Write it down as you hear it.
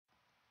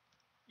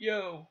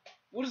Yo,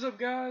 what is up,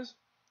 guys?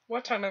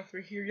 What time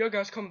 93 here? Yo,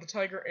 guys, come the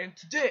Tiger, and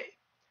today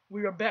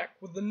we are back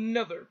with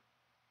another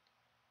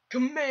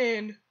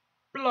command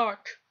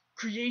block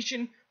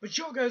creation. But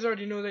y'all guys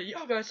already know that.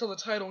 Y'all guys saw the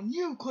title and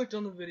you clicked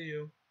on the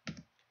video,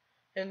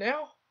 and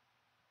now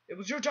it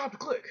was your job to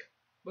click,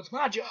 but it's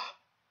my job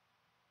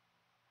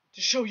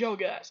to show y'all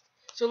guys.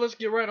 So let's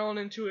get right on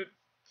into it.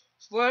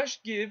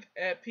 /give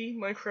at p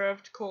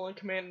Minecraft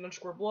command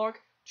 _ block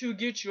to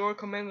get your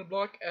command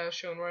block as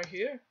shown right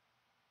here.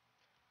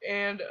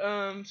 And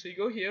so you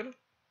go here,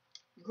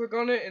 you click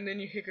on it, and then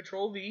you hit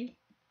Control V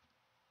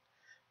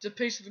to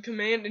paste the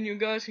command, and you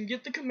guys can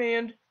get the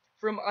command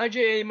from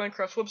IJA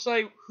Minecraft's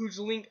website, whose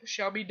link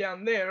shall be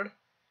down there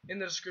in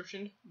the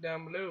description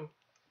down below.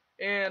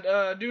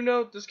 And do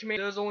note this command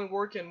does only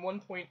work in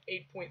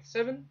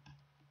 1.8.7,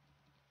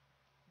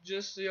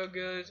 just so you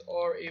guys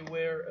are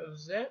aware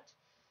of that.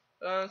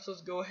 So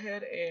let's go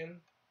ahead and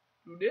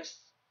do this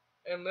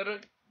and let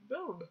it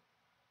build.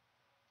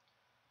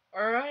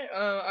 Alright,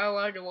 I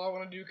lag a lot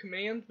when I do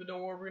commands, but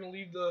don't worry, we're going to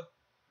leave the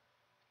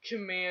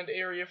command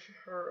area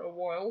for a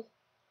while.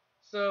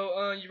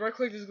 So, you right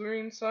click this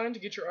green sign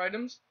to get your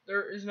items.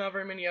 There is not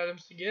very many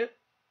items to get.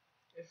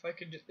 If I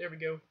could just, there we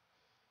go.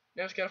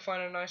 Now just gotta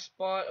find a nice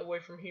spot away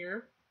from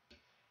here.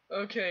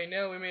 Okay,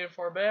 now that we made it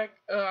far back,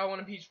 I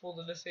want a peaceful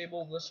to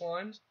disable the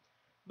slimes.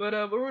 But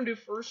what we're going to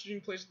do first is you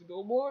can place the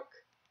gold block,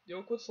 the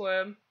oak wood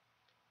slab,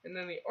 and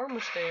then the armor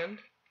stand,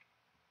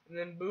 and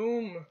then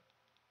boom.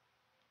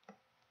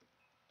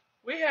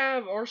 We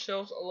have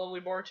ourselves a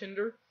lovely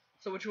bartender.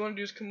 So what you want to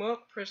do is come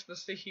up, press the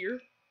stay here.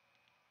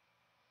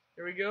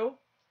 There we go.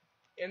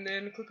 And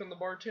then click on the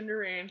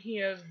bartender, and he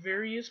has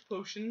various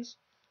potions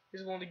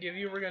he's willing to give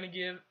you. We're going to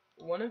give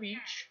one of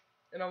each,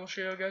 and I will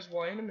show you guys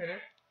why in a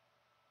minute.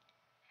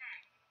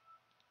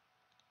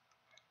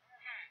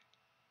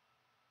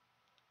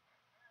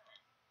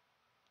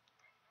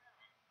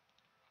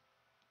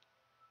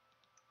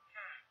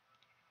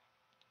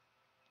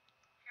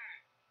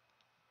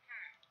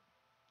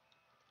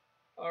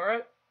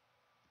 Alright,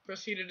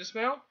 proceed to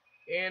dismount,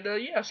 and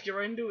yeah, let's get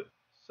right into it.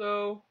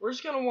 So, we're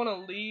just going to want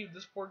to leave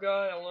this poor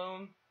guy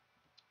alone.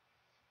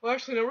 Well,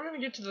 actually, no, we're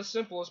going to get to the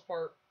simplest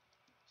part.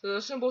 So,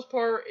 the simplest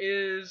part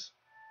is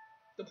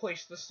the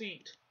place, the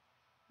seat.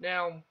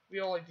 Now, we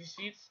all like these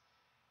seats,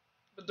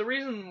 but the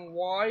reason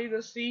why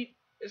the seat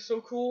is so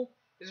cool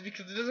is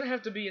because it doesn't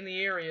have to be in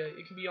the area.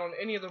 It can be on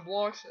any other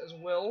blocks as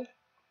well.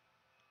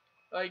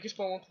 You can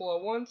spawn multiple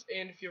at once,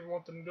 and if you ever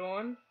want them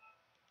gone,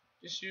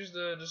 just use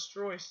the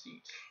destroy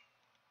seat.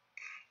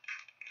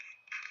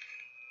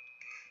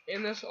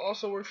 And this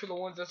also works for the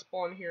ones that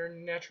spawn here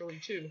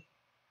naturally too.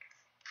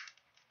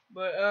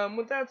 But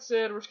with that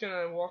said, we're just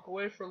gonna walk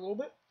away for a little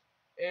bit,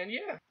 and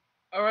yeah.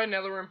 Alright,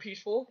 now that we're in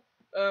peaceful,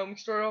 we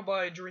start out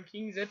by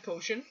drinking Z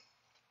potion,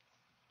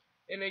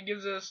 and it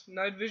gives us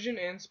night vision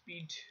and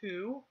speed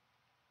 2.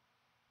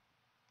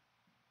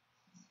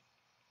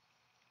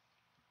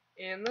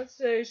 And let's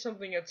say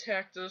something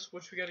attacked us,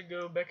 which we gotta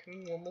go back to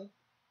normal.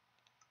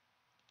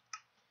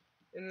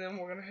 And then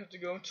we're gonna have to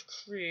go into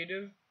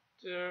creative,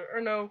 or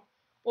no,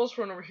 we'll just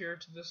run over here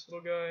to this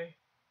little guy.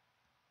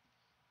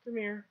 Come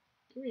here,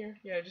 come here.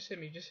 Yeah, just hit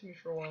me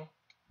for a while.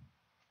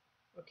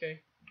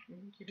 Okay,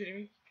 keep hitting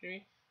me, keep hitting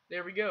me.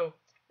 There we go.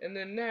 And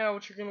then now,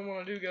 what you're gonna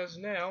want to do, guys,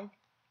 now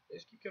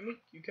is keep coming,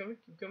 keep coming,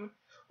 keep coming.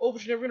 Oh,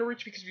 but you're never gonna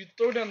reach because if you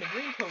throw down the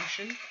green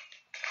potion,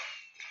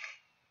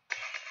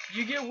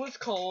 you get what's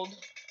called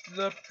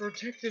the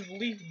protective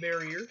leaf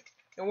barrier.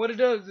 And what it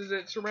does is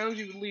it surrounds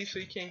you with leaves so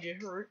you can't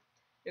get hurt,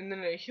 and then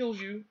it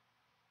heals you,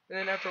 and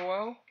then after a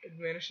while it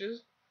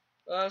vanishes.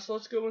 So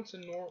let's go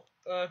into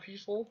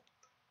peaceful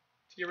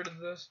to get rid of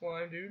the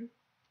slime dude.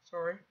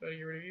 Sorry, gotta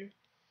get rid of you.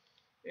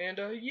 And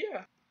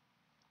yeah.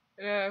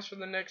 And as for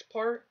the next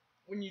part,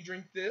 when you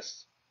drink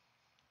this,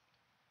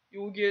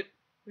 you will get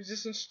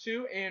resistance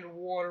to and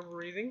water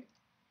breathing.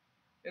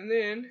 And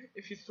then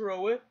if you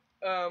throw it,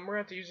 we're gonna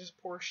have to use this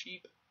poor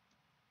sheep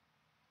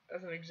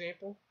as an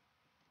example.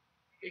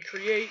 It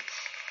creates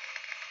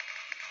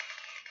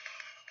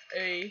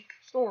a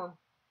storm.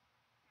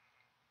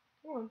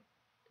 Come on.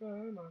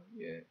 Come on.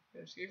 Yeah.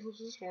 Just get close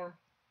to the storm.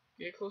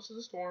 Get close to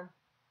the storm.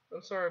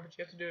 I'm sorry, but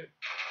you have to do it.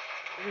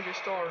 You're gonna be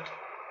a star.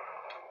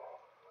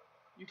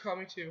 You caught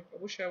me too.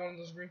 I wish I had one of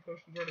those green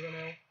potions right about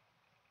now.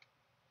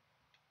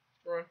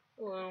 Run.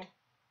 Hello.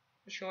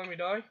 Is she letting me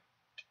die?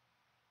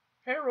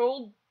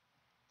 Harold!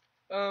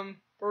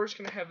 We're just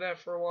gonna have that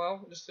for a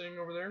while, just sitting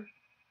over there.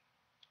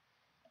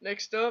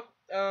 Next up,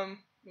 let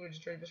me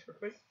just drink this real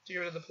quick to get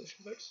rid of the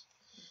potion effects.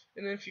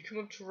 And then if you come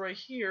up to right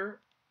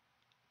here,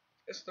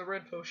 it's the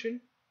red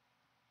potion.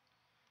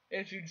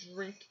 And if you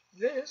drink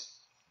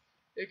this,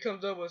 it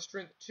comes up with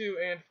strength 2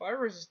 and fire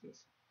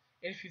resistance.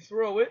 And if you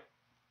throw it,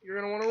 you're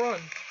gonna want to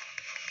run.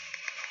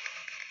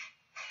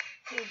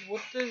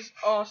 What this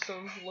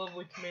awesome,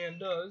 lovely command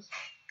does.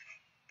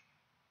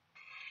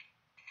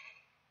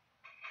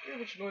 Hear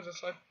which noise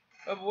outside.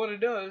 But what it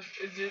does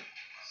is it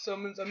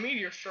summons a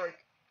meteor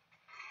strike.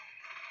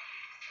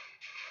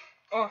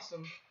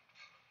 Awesome.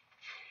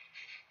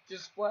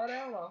 Just flat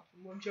out off.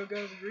 Wouldn't you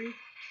guys agree?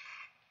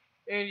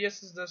 And yes,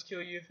 this does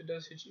kill you if it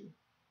does hit you.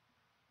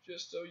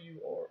 Just so you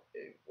are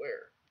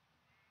aware.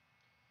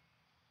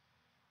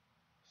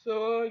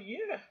 So,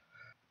 yeah.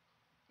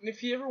 And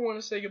if you ever want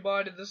to say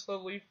goodbye to this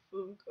lovely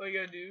folk, all you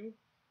gotta do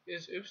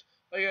is,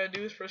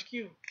 press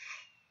Q.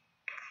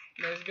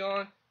 Now he's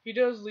gone. He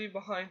does leave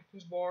behind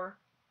his bar,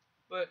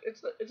 but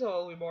it's a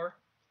lovely bar.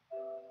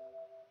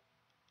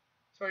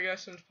 Sorry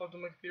guys, something popped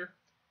on my computer.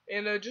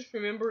 And just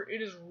remember,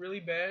 it is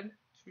really bad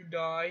to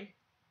die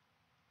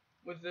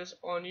with this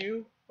on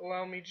you.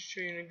 Allow me to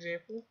show you an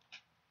example.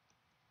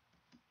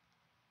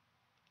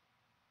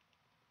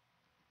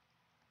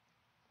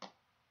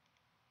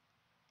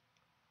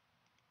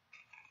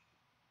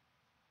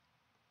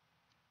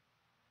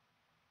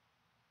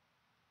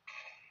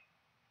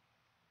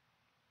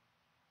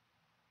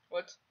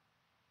 What?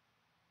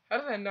 How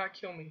did that not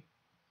kill me?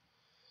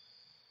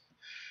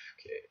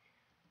 Okay.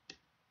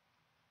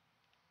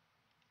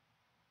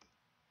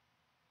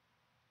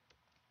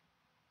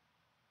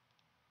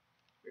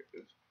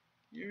 Oops.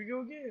 Here we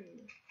go again.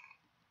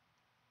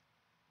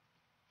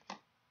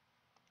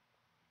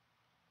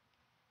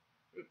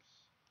 Oops.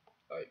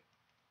 Gosh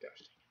dang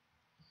it.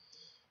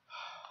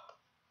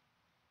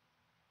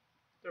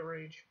 The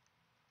rage.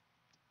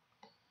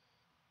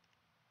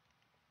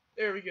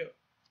 There we go.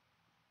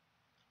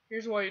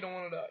 Here's why you don't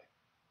want to die.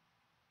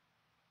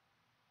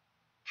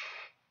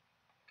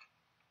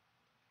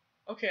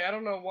 Okay, I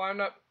don't know why I'm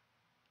not...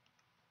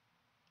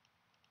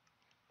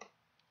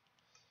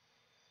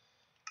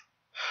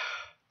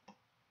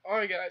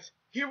 Alright guys,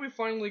 here we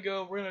finally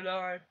go. We're gonna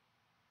die.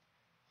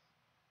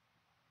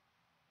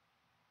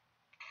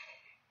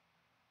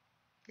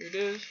 Here it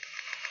is.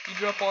 You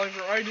drop all of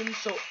your items,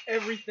 so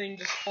everything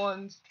just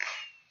spawns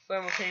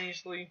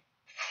simultaneously.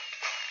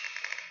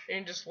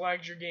 And just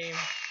lags your game.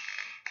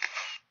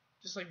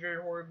 Just like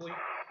very horribly.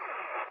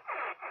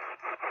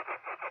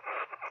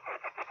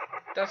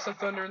 That's the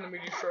thunder and the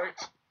meteor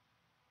strikes.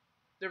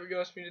 There we go,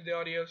 that's muted the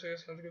audio, so I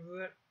guess I have to go through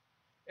that.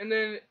 And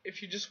then,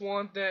 if you just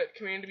want that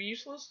command to be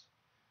useless,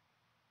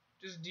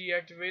 just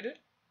deactivate it.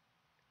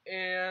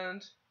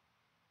 And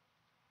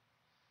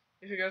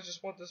if you guys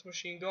just want this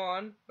machine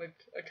gone, like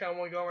I kind of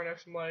want it gone right now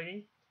because I'm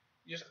lagging,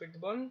 you just click the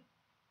button.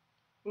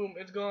 Boom,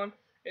 it's gone.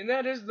 And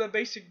that is the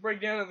basic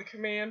breakdown of the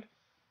command.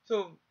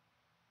 So,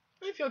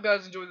 if y'all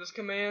guys enjoyed this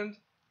command,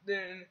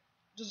 then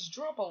just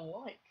drop a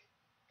like.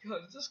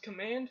 Because this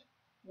command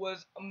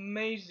was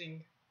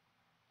amazing.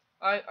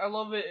 I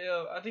love it.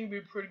 I think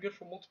it'd be pretty good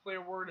for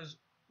multiplayer world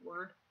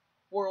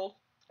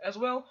as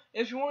well.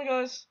 And if you want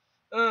guys,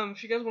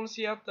 if you guys want to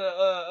see out the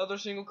other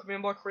single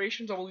command block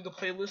creations, I will leave the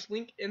playlist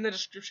link in the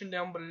description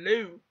down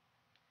below.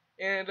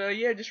 And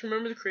yeah, just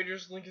remember the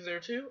creators link is there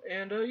too.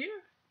 And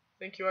yeah,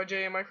 thank you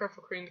IJ and Minecraft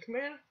for creating the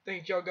command.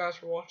 Thank y'all guys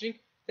for watching.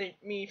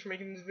 Thank me for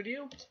making this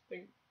video.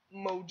 Thank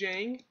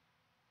Mojang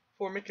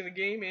for making the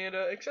game and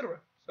etc.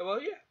 So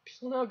yeah,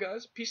 peace on out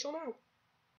guys. Peace on out.